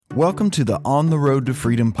Welcome to the On the Road to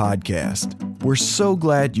Freedom podcast. We're so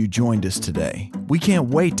glad you joined us today. We can't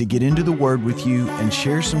wait to get into the Word with you and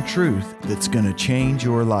share some truth that's going to change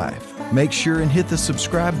your life. Make sure and hit the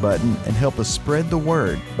subscribe button and help us spread the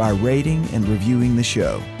word by rating and reviewing the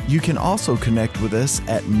show. You can also connect with us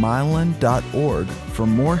at mylan.org for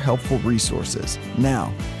more helpful resources.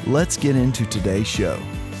 Now, let's get into today's show.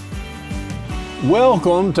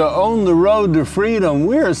 Welcome to On the Road to Freedom.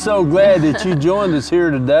 We're so glad that you joined us here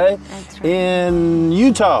today in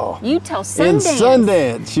Utah. Sundance. In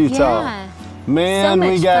Sundance, Utah. Yeah. Man, So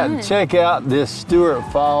we much got, fun. check out this Stewart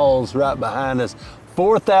Falls right behind us.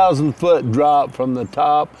 4,000 foot drop from the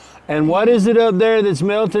top. And what is it up there that's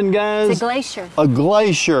melting, guys? It's a glacier. A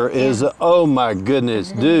glacier is, oh my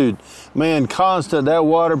goodness, dude. Man, constant, that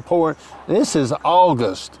water pouring. This is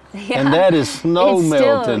August, and that is snow It's still-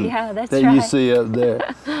 melting that's that you right. see up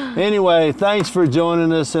there. Anyway, thanks for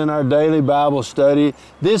joining us in our daily Bible study.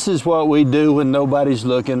 This is what we do when nobody's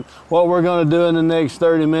looking. What we're going to do in the next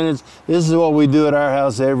 30 minutes, this is what we do at our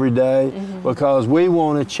house every day because we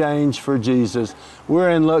want to change for Jesus.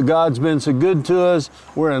 We're in love. God's been so good to us.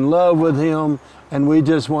 We're in love with Him, and we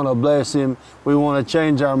just want to bless Him. We want to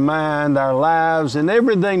change our mind, our lives, and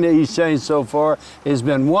everything that He's changed so far has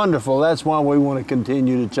been wonderful. That's why we want to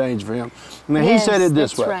continue to change for Him. Now, Yes, He said it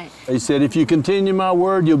this that's way. right. He said, if you continue my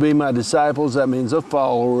word, you'll be my disciples. That means a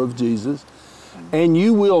follower of Jesus. And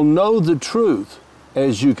you will know the truth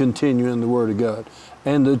as you continue in the Word of God.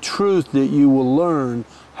 And the truth that you will learn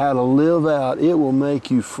how to live out, it will make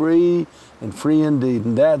you free and free indeed.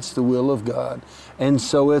 And that's the will of God. And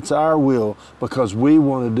so it's our will because we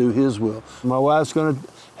want to do His will. My wife's going to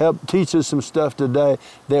help teach us some stuff today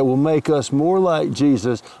that will make us more like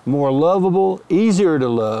Jesus, more lovable, easier to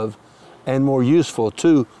love, and more useful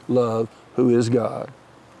to love, who is God.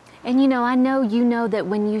 And I know you know that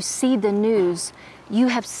when you see the news, you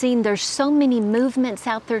have seen there's so many movements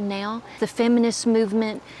out there now. The feminist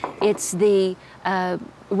movement, it's the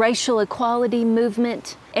racial equality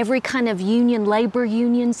movement, every kind of union, labor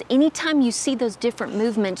unions. Anytime you see those different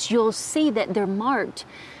movements, you'll see that they're marked.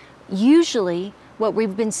 Usually, what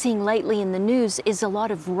we've been seeing lately in the news is a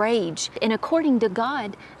lot of rage. And according to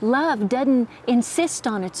God, love doesn't insist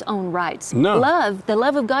on its own rights. No. The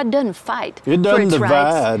love of God doesn't fight It for doesn't its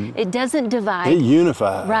divide. rights. It doesn't divide. It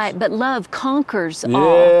unifies. Right, but love conquers all.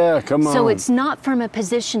 Yeah, come on. So it's not from a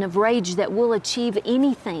position of rage that we'll achieve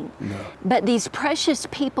anything. No. But these precious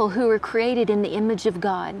people who are created in the image of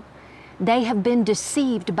God, they have been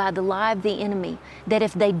deceived by the lie of the enemy that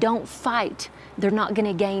if they don't fight, they're not going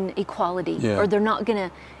to gain equality or they're not going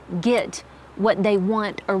to get what they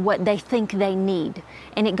want or what they think they need.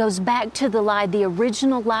 And it goes back to the lie. The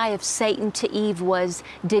original lie of Satan to Eve was,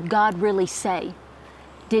 did God really say?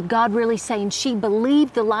 Did God really say? And she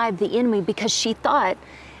believed the lie of the enemy because she thought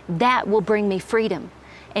that will bring me freedom.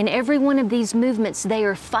 And every one of these movements they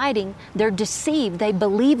are fighting, they're deceived. They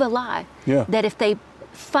believe a lie that if they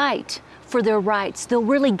fight for their rights, they'll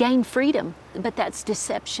really gain freedom. But that's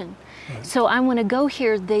deception. Right. So I want to go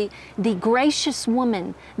here. The gracious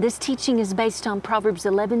woman, this teaching is based on Proverbs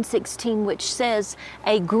 11:16, which says,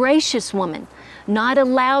 a gracious woman, not a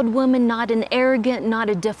loud woman, not an arrogant, not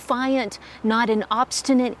a defiant, not an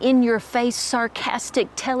obstinate, in-your-face, sarcastic,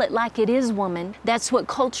 tell it like it is woman. That's what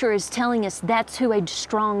culture is telling us. That's who a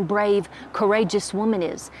strong, brave, courageous woman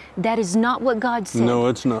is. That is not what God said. No,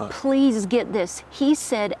 it's not. Please get this. He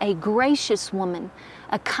said a gracious woman,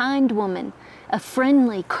 a kind woman, a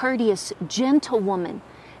friendly, courteous, gentle woman.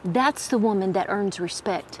 That's the woman that earns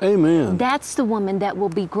respect. Amen. That's the woman that will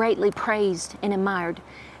be greatly praised and admired.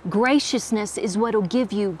 Graciousness is what will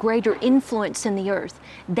give you greater influence in the earth.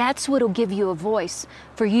 That's what will give you a voice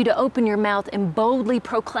for you to open your mouth and boldly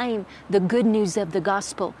proclaim the good news of the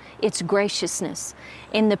gospel. It's graciousness.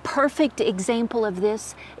 And the perfect example of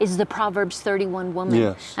this is the Proverbs 31 woman.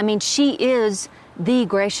 Yes. I mean, she is the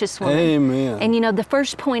gracious woman. Amen. And the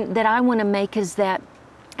first point that I want to make is that,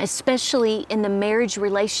 especially in the marriage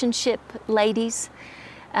relationship, ladies,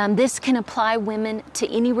 this can apply, women, to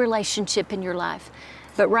any relationship in your life.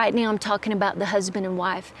 But right now I'm talking about the husband and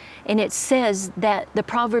wife. And it says that the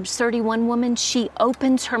Proverbs 31 woman, she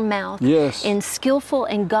opens her mouth in skillful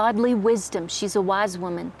and godly wisdom. She's a wise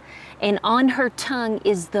woman. And on her tongue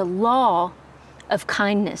is the law of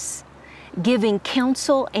kindness, giving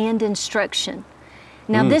counsel and instruction.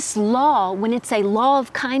 Now this law, when it's a law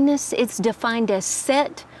of kindness, it's defined as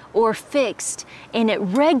set or fixed, and it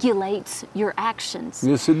regulates your actions.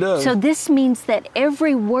 Yes, it does. So this means that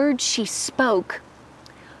every word she spoke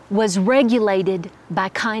was regulated by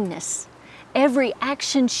kindness. Every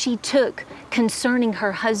action she took concerning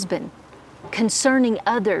her husband concerning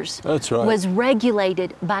others That's right. was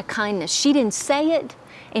regulated by kindness. She didn't say it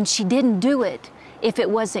and she didn't do it if it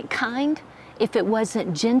wasn't kind, if it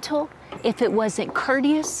wasn't gentle, if it wasn't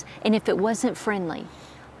courteous, and if it wasn't friendly.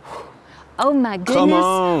 Oh my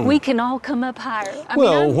goodness, we can all come up higher.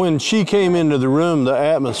 When she came into the room, the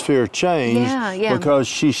atmosphere changed because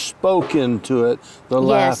she spoke into it the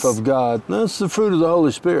life of God. That's the fruit of the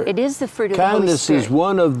Holy Spirit. It is the fruit of the Holy Spirit. Kindness is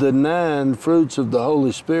one of the 9 fruits of the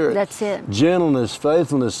Holy Spirit. That's it. Gentleness,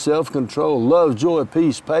 faithfulness, self-control, love, joy,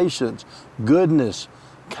 peace, patience, goodness,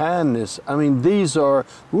 kindness. I mean,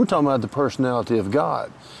 we're talking about the personality of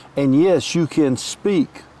God. And yes, you can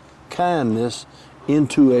speak kindness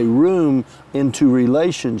into a room, into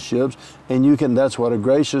relationships, and that's what a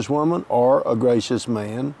gracious woman or a gracious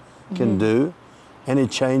man can do, and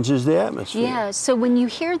it changes the atmosphere. Yeah, so when you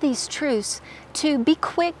hear these truths, to be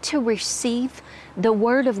quick to receive the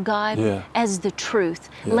Word of God as the truth.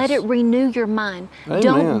 Yes. Let it renew your mind. Amen.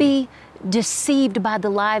 Don't be deceived by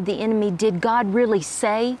the lie of the enemy. Did God really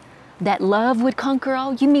say that love would conquer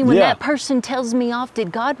all? You mean when that person tells me off,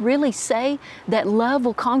 did God really say that love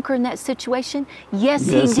will conquer in that situation? Yes,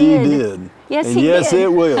 He did. Yes, He did. Yes, and He yes, did.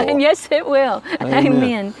 it will. And yes, it will.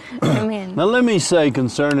 Amen. Amen. Now let me say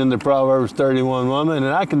concerning the Proverbs 31 woman,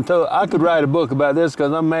 and I could write a book about this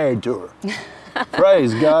because I'm married to her.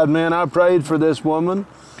 Praise God, man. I prayed for this woman.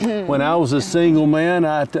 When I was a single man,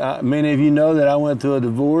 many of you know that I went through a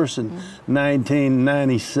divorce in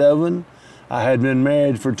 1997. I had been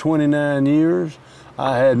married for 29 years.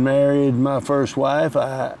 I had married my first wife.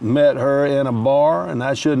 I met her in a bar, and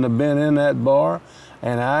I shouldn't have been in that bar.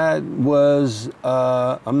 And I'm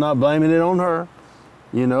not blaming it on her.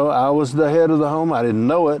 You know, I was the head of the home. I didn't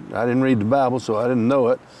know it. I didn't read the Bible, so I didn't know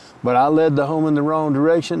it. But I led the home in the wrong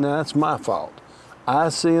direction, and that's my fault. I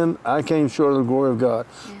sinned. I came short of the glory of God.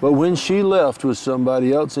 Yeah. But when she left with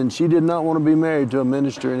somebody else and she did not want to be married to a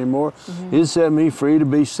minister anymore, it set me free to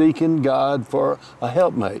be seeking God for a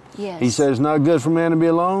helpmate. Yes. He said it's not good for man to be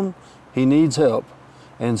alone. He needs help.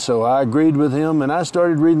 And so I agreed with him, and I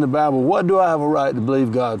started reading the Bible. What do I have a right to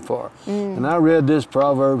believe God for? And I read this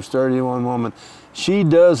Proverbs 31 woman. She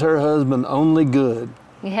does her husband only good.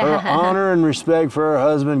 Her honor and respect for her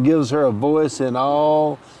husband gives her a voice in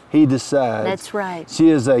all he decides. That's right. She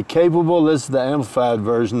is a capable, this is the Amplified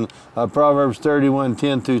version of Proverbs 31,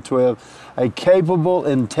 10 through 12, a capable,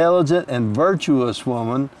 intelligent, and virtuous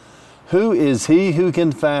woman. Who is he who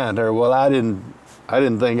can find her? Well, I didn't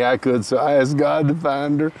think I could, so I asked God to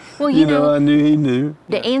find her. Well, you know, I knew He knew.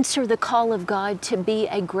 To answer the call of God to be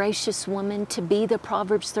a gracious woman, to be the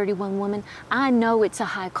Proverbs 31 woman, I know it's a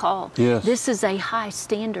high call. Yes. This is a high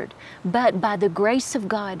standard. But by the grace of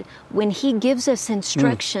God, when He gives us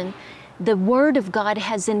instruction, the Word of God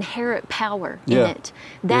has inherent power in it.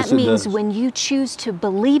 That means when you choose to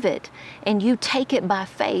believe it and you take it by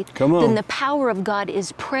faith, then the power of God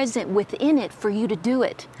is present within it for you to do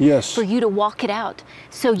it, for you to walk it out.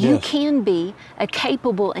 So you can be a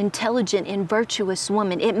capable, intelligent, and virtuous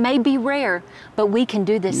woman. It may be rare, but we can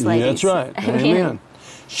do this, ladies. That's right. Amen.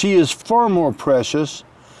 She is far more precious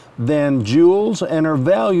than jewels, and her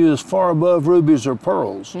value is far above rubies or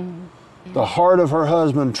pearls. The heart of her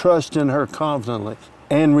husband trusts in her confidently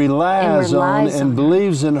and relies on and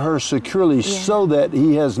believes in her securely, so that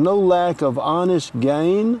he has no lack of honest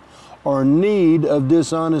gain or need of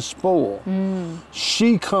dishonest spoil.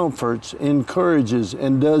 She comforts, encourages,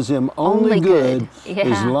 and does him only good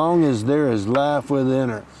as long as there is life within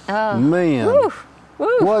her. Man,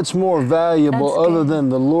 what's more valuable other than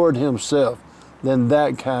the Lord Himself than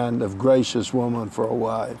that kind of gracious woman for a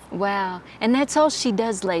wife? Wow. And that's all she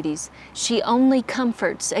does, ladies. She only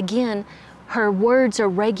comforts. Again, her words are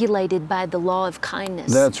regulated by the law of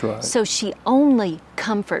kindness. That's right. So she only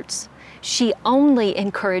comforts. She only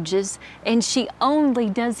encourages, and she only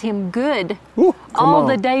does him good all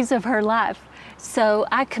the days of her life. So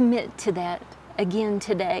I commit to that again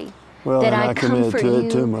today. Well, that and I comfort to you,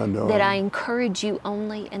 it too, my darling. that I encourage you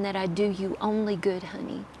only, and that I do you only good,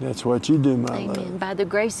 honey. That's what you do, my love. Amen. By the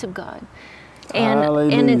grace of God.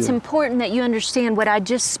 And it's important that you understand what I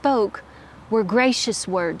just spoke were gracious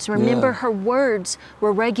words. Remember, her words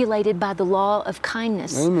were regulated by the law of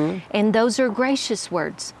kindness. Amen. And those are gracious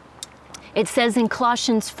words. It says in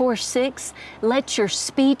Colossians 4:6, let your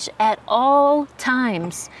speech at all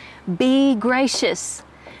times be gracious.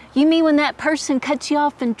 You mean when that person cuts you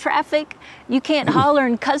off in traffic, you can't holler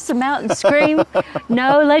and cuss them out and scream?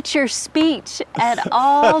 No, let your speech at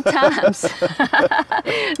all times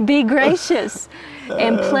be gracious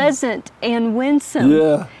and pleasant and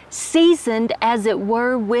winsome, seasoned as it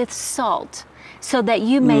were with salt, so that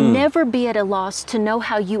you may never be at a loss to know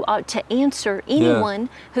how you ought to answer anyone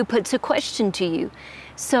who puts a question to you.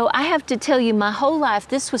 So I have to tell you, my whole life,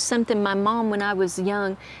 this was something my mom, when I was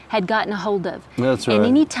young, had gotten a hold of. That's right. And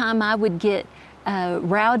anytime I would get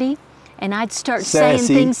rowdy and I'd start Sassy.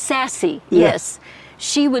 saying things sassy, yes,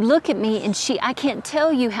 she would look at me and I can't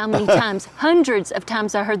tell you how many times, hundreds of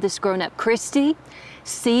times I heard this growing up. Christy,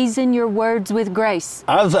 season your words with grace.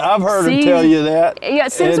 I've heard him tell you that. Yeah,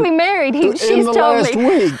 since we married, she's in the told last me.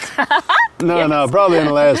 week. No, probably in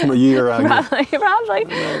the last year, I guess. Probably.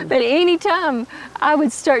 But anytime I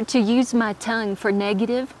would start to use my tongue for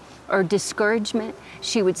negative or discouragement,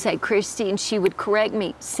 she would say, Christy, and she would correct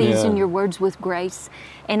me, season your words with grace.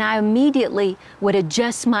 And I immediately would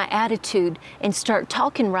adjust my attitude and start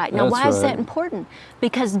talking right. Now, why is that important?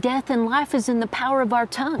 Because death and life is in the power of our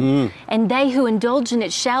tongue. And they who indulge in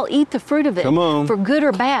it shall eat the fruit of it, for good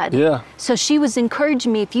or bad. Yeah. So she was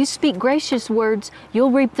encouraging me, if you speak gracious words,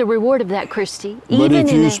 you'll reap the reward of that, Christy. But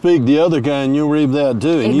if you speak the other kind, you'll reap that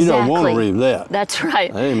too. And you don't want to reap that. That's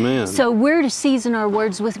right. Amen. So we're to season our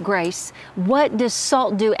words with grace. What does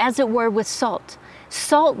salt do? As it were with salt.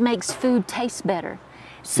 Salt makes food taste better.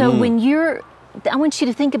 So when I want you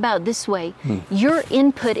to think about it this way. Your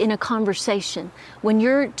input in a conversation, when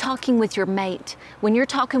you're talking with your mate, when you're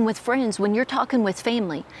talking with friends, when you're talking with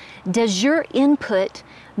family, does your input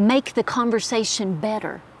make the conversation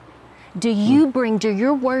better? Do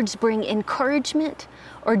your words bring encouragement,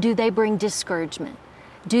 or do they bring discouragement?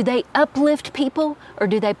 Do they uplift people, or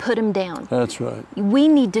do they put them down? That's right. We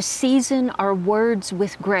need to season our words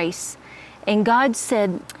with grace. And God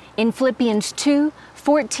said in Philippians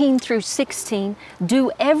 2:14 through 16,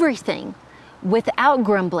 do everything without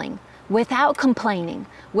grumbling, without complaining,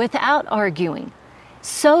 without arguing,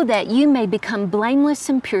 so that you may become blameless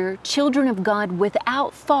and pure, children of God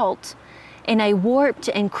without fault in a warped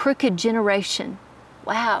and crooked generation.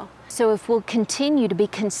 Wow. So if we'll continue to be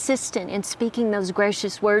consistent in speaking those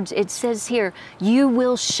gracious words, it says here, you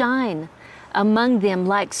will shine among them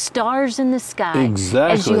like stars in the sky,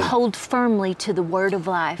 as you hold firmly to the word of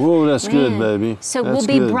life. Whoa, that's good, baby. So that's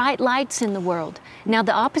we'll be bright lights in the world. Now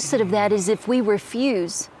the opposite of that is if we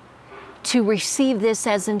refuse to receive this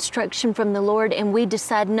as instruction from the Lord and we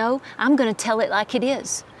decide, no, I'm going to tell it like it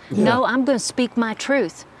is. No, I'm going to speak my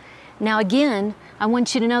truth. Now again, I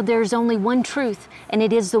want you to know there's only one truth, and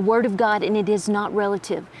it is the Word of God, and it is not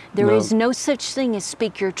relative. There is no such thing as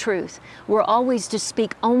speak your truth. We're always to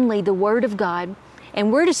speak only the Word of God,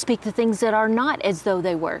 and we're to speak the things that are not as though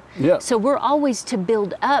they were. Yeah. So we're always to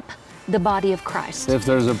build up the body of Christ. If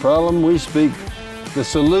there's a problem, we speak the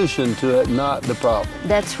solution to it, not the problem.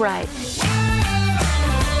 That's right.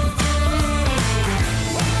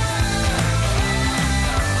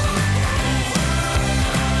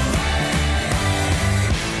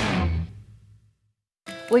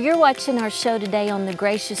 Well, you're watching our show today on The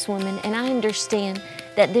Gracious Woman, and I understand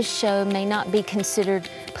that this show may not be considered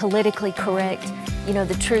politically correct. You know,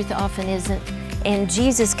 the truth often isn't. And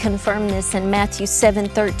Jesus confirmed this in Matthew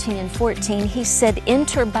 7:13 and 14. He said,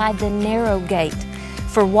 enter by the narrow gate,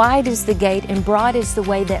 for wide is the gate and broad is the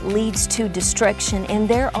way that leads to destruction, and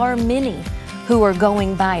there are many who are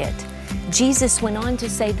going by it. Jesus went on to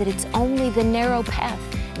say that it's only the narrow path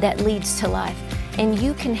that leads to life. And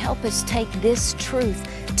you can help us take this truth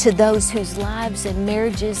to those whose lives and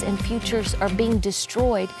marriages and futures are being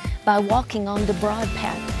destroyed by walking on the broad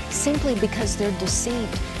path, simply because they're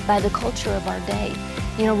deceived by the culture of our day.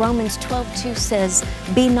 You know, Romans 12:2 says,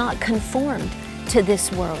 be not conformed to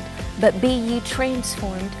this world, but be ye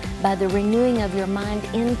transformed by the renewing of your mind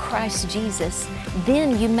in Christ Jesus.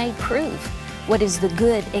 Then you may prove what is the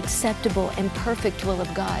good, acceptable, and perfect will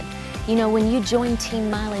of God. You know, when you join Team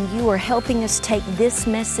Milan, you are helping us take this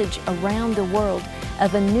message around the world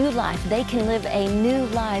of a new life. They can live a new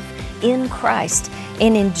life in Christ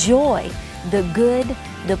and enjoy the good,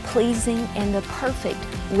 the pleasing, and the perfect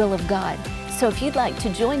will of God. So if you'd like to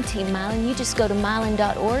join Team Milan, you just go to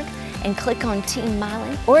milan.org and click on Team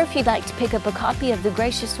Milan. Or if you'd like to pick up a copy of The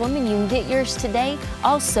Gracious Woman, you can get yours today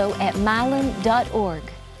also at milan.org.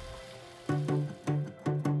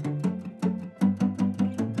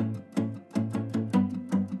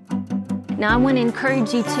 Now I want to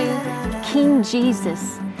encourage you to King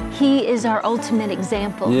Jesus. He is our ultimate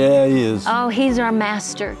example. Yeah, He is. Oh, He's our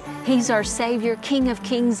master. He's our Savior, King of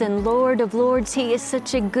Kings and Lord of Lords. He is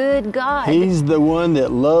such a good God. He's the one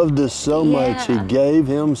that loved us so much. He gave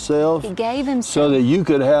Himself. He gave Himself. So that you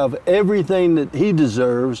could have everything that He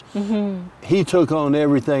deserves. Mm-hmm. He took on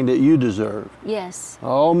everything that you deserve. Yes.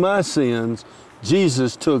 All my sins,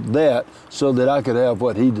 Jesus took that so that I could have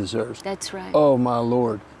what He deserves. That's right. Oh, my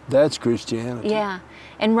Lord. That's Christianity. Yeah.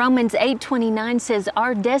 And Romans 8:29 says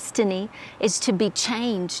our destiny is to be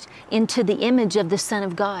changed into the image of the Son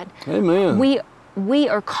of God. Amen. We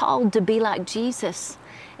are called to be like Jesus.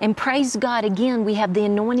 And praise God, again, we have the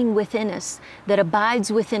anointing within us that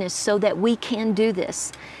abides within us so that we can do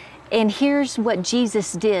this. And here's what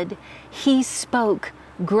Jesus did. He spoke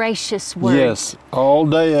gracious words. Yes, all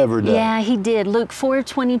day, every day. Yeah, he did. Luke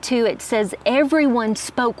 4:22, it says, everyone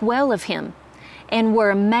spoke well of him and were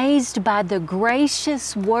amazed by the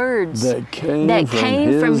gracious words that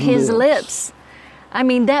came from his lips. I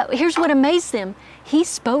mean, here's what amazed them. He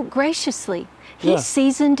spoke graciously. He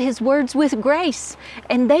seasoned his words with grace,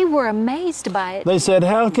 and they were amazed by it. They said,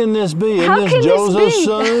 how can this be? Isn't this Joseph's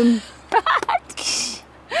son? Right.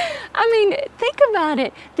 I mean, think about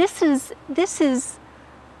it. This is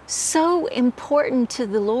so important to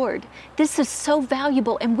the Lord. This is so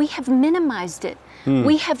valuable, and we have minimized it.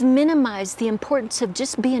 We have minimized the importance of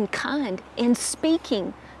just being kind and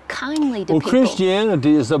speaking kindly to people.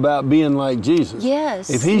 Christianity is about being like Jesus. Yes.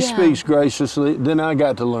 If he speaks graciously, then I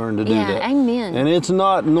got to learn to do that. Yeah, amen. And it's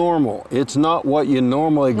not normal. It's not what you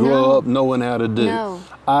normally grow up knowing how to do. No.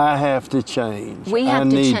 I have to change. I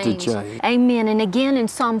need to change. Amen. And again in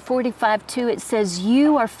Psalm 45:2 it says,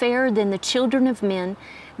 you are fairer than the children of men.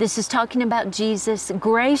 This is talking about Jesus.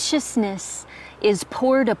 Graciousness is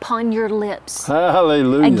poured upon your lips.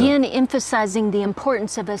 Hallelujah. Again, emphasizing the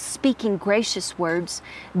importance of us speaking gracious words.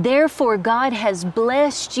 Therefore, God has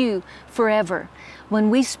blessed you forever. When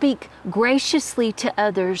we speak graciously to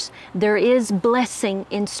others, there is blessing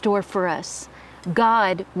in store for us.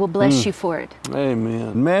 God will bless you for it.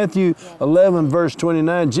 Amen. Matthew 11, verse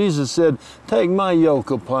 29, Jesus said, take my yoke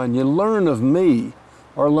upon you, learn of me,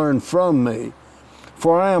 or learn from me.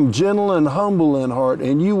 For I am gentle and humble in heart,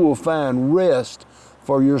 and you will find rest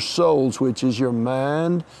for your souls, which is your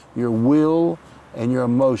mind, your will, and your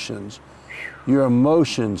emotions. Your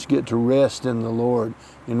emotions get to rest in the Lord.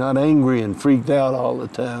 You're not angry and freaked out all the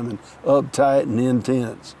time and uptight and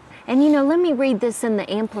intense. And let me read this in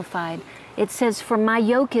the Amplified. It says, for my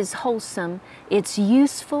yoke is wholesome, it's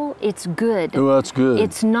useful, it's good. Oh, that's good.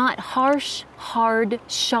 It's not harsh, hard,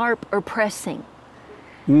 sharp, or pressing.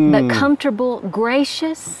 But comfortable,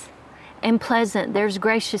 gracious, and pleasant. There's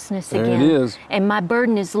graciousness again. There it is. And my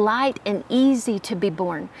burden is light and easy to be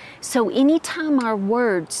borne. So anytime our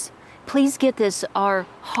words, please get this, are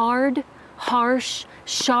hard, harsh,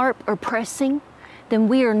 sharp, or pressing, then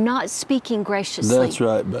we are not speaking graciously. That's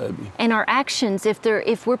right, baby. And our actions, if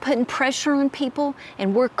we're putting pressure on people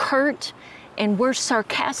and we're curt and we're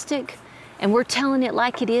sarcastic, and we're telling it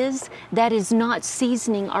like it is, that is not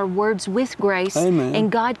seasoning our words with grace. Amen.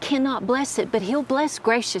 And God cannot bless it, but He'll bless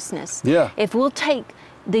graciousness. Yeah. If we'll take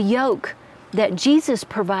the yoke that Jesus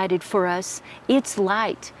provided for us, it's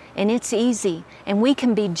light and it's easy, and we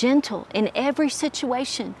can be gentle in every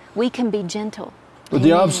situation. We can be gentle. But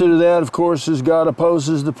the opposite of that, of course, is God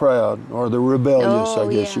opposes the proud, or the rebellious, Oh,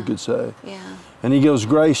 I guess yeah. you could say. Yeah. And He gives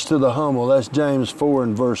grace to the humble. That's James 4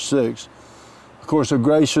 and verse 6. Of course, a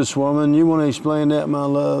gracious woman. You want to explain that, my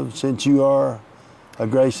love, since you are a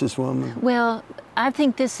gracious woman? Well, I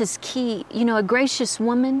think this is key. A gracious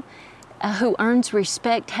woman who earns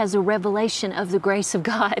respect has a revelation of the grace of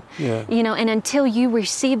God. Yeah. And until you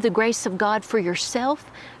receive the grace of God for yourself,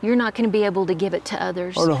 you're not going to be able to give it to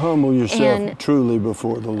others. Or to humble yourself truly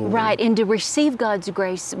before the Lord. Right, and to receive God's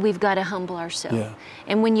grace, we've got to humble ourselves. Yeah.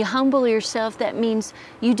 And when you humble yourself, that means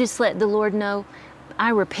you just let the Lord know, I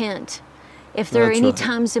repent. If there are any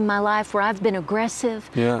times in my life where I've been aggressive,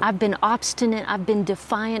 I've been obstinate, I've been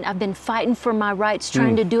defiant, I've been fighting for my rights,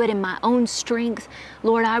 trying to do it in my own strength,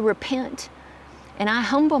 Lord, I repent and I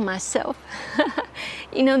humble myself.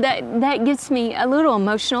 That gets me a little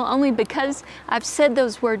emotional, only because I've said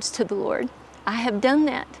those words to the Lord. I have done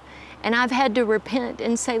that, and I've had to repent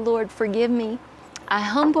and say, Lord, forgive me. I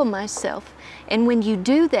humble myself. And when you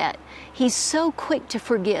do that, He's so quick to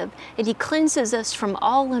forgive, and He cleanses us from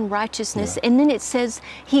all unrighteousness. And then it says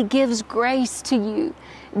He gives grace to you.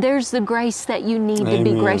 There's the grace that you need to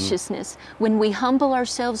be graciousness. When we humble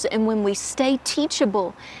ourselves and when we stay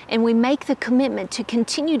teachable and we make the commitment to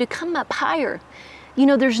continue to come up higher.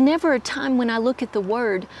 There's never a time when I look at the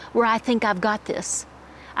Word where I think I've got this.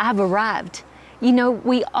 I've arrived.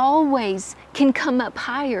 We always can come up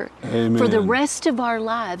higher. Amen. For the rest of our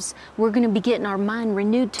lives, we're going to be getting our mind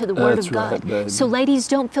renewed to the Word of God. Right, baby. So ladies,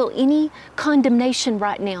 don't feel any condemnation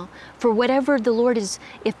right now for whatever the Lord is.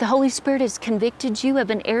 If the Holy Spirit has convicted you of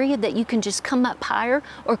an area that you can just come up higher,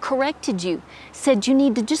 or corrected you, said you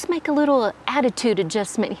need to just make a little attitude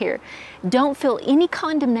adjustment here, Don't feel any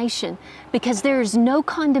condemnation, because there is no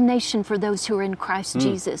condemnation for those who are in Christ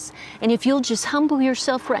Jesus. And if you'll just humble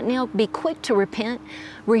yourself right now, be quick to repent,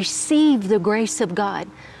 receive the grace of God,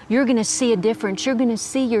 you're going to see a difference. You're going to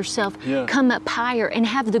see yourself come up higher and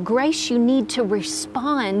have the grace you need to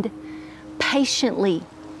respond patiently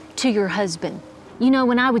to your husband. You know,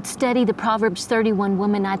 when I would study the Proverbs 31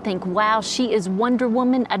 woman, I think, wow, she is Wonder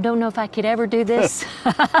Woman. I don't know if I could ever do this.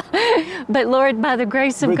 But Lord, by the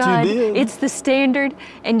grace of God, it's the standard,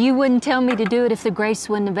 and you wouldn't tell me to do it if the grace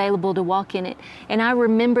wasn't available to walk in it. And I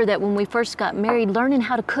remember that when we first got married, learning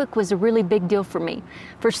how to cook was a really big deal for me.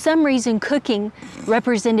 For some reason, cooking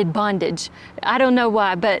represented bondage. I don't know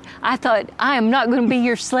why, but I thought, I am not going to be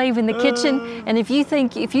your slave in the kitchen. And if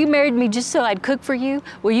you married me just so I'd cook for you,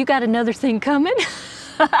 well, you got another thing coming.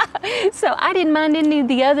 So I didn't mind any of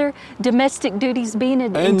the other domestic duties being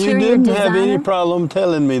an interior designer. And you didn't have any problem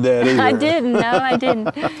telling me that either. I didn't, no, I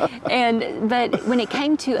didn't. But when it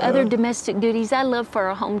came to other domestic duties, I love for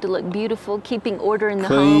our home to look beautiful, keeping order in the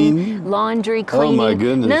home, laundry, cleaning. Oh my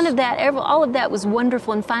goodness. None of that, all of that was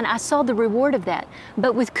wonderful and fine. I saw the reward of that.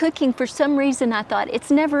 But with cooking, for some reason, I thought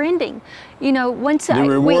it's never ending. You know, the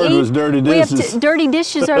reward was dirty dishes. Dirty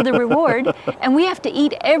dishes are the reward, and we have to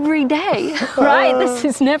eat every day, right? This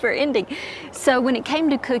is never ending. So when it came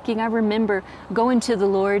to cooking, I remember going to the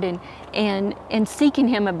Lord and seeking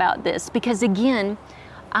Him about this, because again,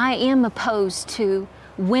 I am opposed to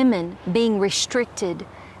women being restricted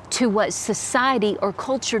to what society or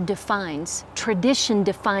culture defines, tradition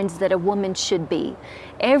defines that a woman should be.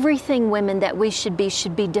 Everything women that we should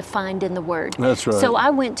be defined in the Word. That's right. So I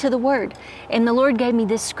went to the Word, and the Lord gave me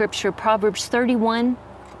this scripture, Proverbs 31,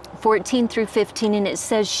 14 through 15, and it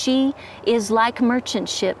says, she is like merchant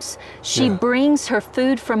ships. She brings her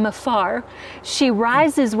food from afar. She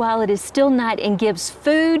rises while it is still night and gives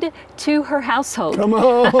food to her household. Come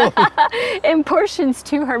on. And portions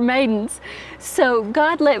to her maidens. So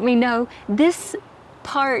God let me know this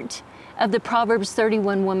part of the Proverbs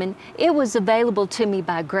 31 woman, it was available to me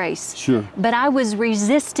by grace. Sure. But I was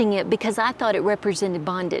resisting it because I thought it represented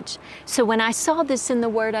bondage. So when I saw this in the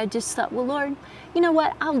Word, I just thought, well, Lord, you know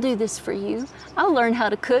what? I'll do this for you. I'll learn how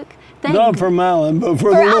to cook. Not for Malin, but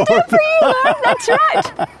for the Lord. I'll do it for you, Lord. That's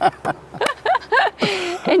right.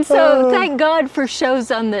 And so thank God for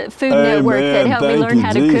shows on the Food Network that help me learn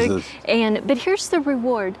how to cook. But here's the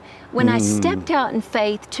reward. When I stepped out in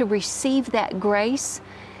faith to receive that grace,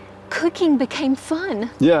 cooking became fun.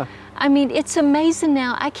 Yeah. I mean, it's amazing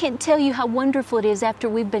now. I can't tell you how wonderful it is after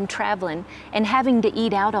we've been traveling and having to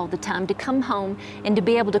eat out all the time, to come home and to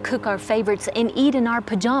be able to cook our favorites and eat in our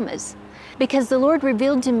pajamas. Because the Lord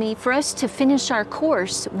revealed to me, for us to finish our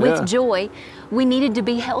course with joy, we needed to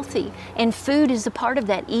be healthy. And food is a part of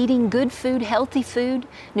that. Eating good food, healthy food,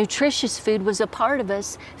 nutritious food was a part of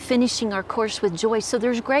us finishing our course with joy. So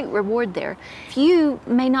there's great reward there. You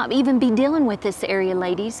may not even be dealing with this area,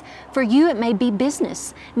 ladies. For you, it may be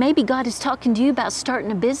business. Maybe God is talking to you about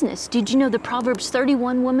starting a business. Did you know the Proverbs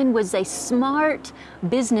 31 woman was a smart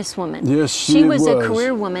businesswoman? Yes, she was a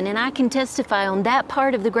career woman. And I can testify on that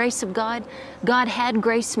part of the grace of God. God had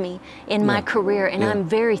graced me in my career, and I'm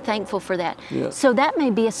very thankful for that. Yeah. So that may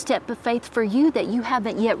be a step of faith for you that you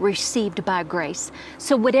haven't yet received by grace.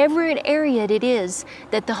 So whatever area it is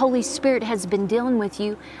that the Holy Spirit has been dealing with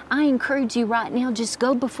you, I encourage you right now, just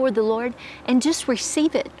go before the Lord and just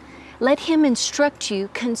receive it. Let Him instruct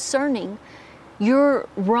you concerning your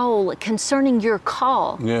role, concerning your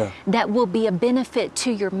call, that will be a benefit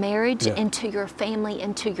to your marriage and to your family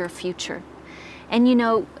and to your future. And you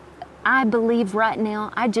know, I believe right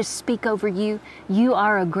now, I just speak over you, you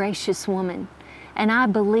are a gracious woman. And I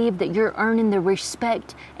believe that you're earning the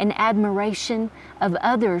respect and admiration of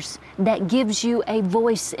others that gives you a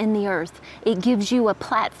voice in the earth. It gives you a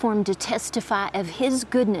platform to testify of His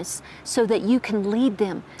goodness so that you can lead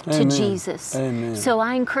them to Jesus. Amen. So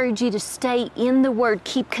I encourage you to stay in the Word.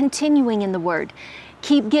 Keep continuing in the Word.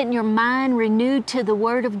 Keep getting your mind renewed to the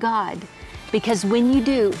Word of God. Because when you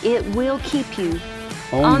do, it will keep you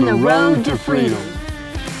on the road to freedom.